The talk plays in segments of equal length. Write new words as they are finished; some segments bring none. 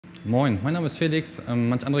Moin, mein Name ist Felix.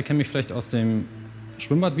 Manche andere kennen mich vielleicht aus dem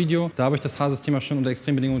Schwimmbadvideo. Da habe ich das Haarsystem schon unter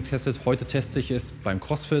Extrembedingungen getestet. Heute teste ich es beim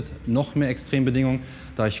Crossfit, noch mehr Extrembedingungen,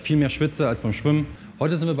 da ich viel mehr schwitze als beim Schwimmen.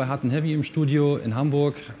 Heute sind wir bei Hard & Heavy im Studio in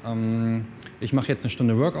Hamburg. Ich mache jetzt eine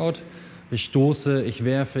Stunde Workout. Ich stoße, ich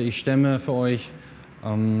werfe, ich stemme für euch.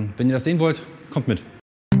 Wenn ihr das sehen wollt, kommt mit.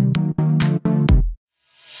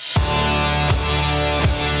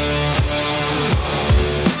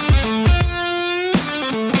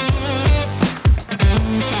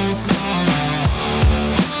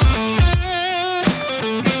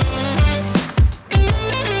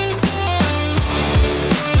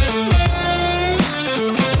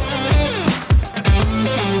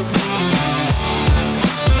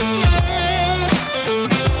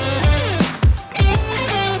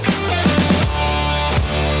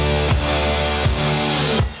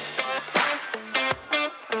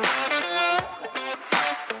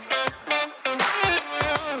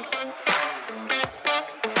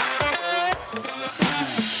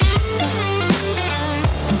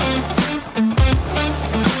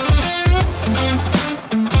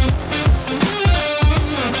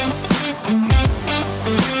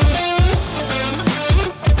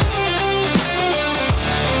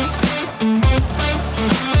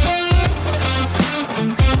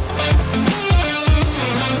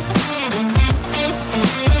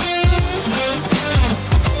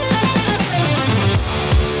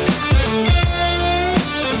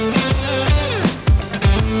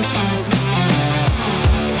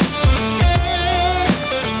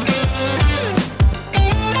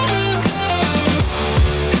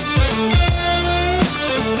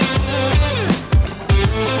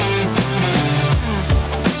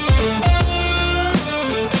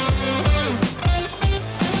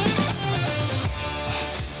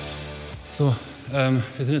 So,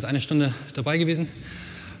 wir sind jetzt eine Stunde dabei gewesen.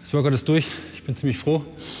 Das Workout ist durch. Ich bin ziemlich froh.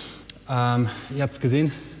 Ihr habt es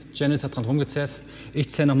gesehen, Cennet hat dran rumgezerrt. Ich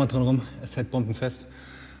zerre nochmal dran rum. Es hält bombenfest.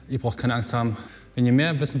 Ihr braucht keine Angst haben. Wenn ihr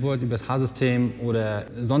mehr wissen wollt über das Haarsystem oder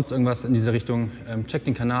sonst irgendwas in diese Richtung, checkt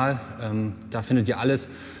den Kanal. Da findet ihr alles.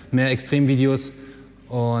 Mehr Extremvideos.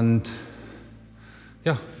 Und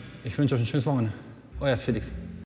ja, ich wünsche euch ein schönes Wochenende. Euer Felix.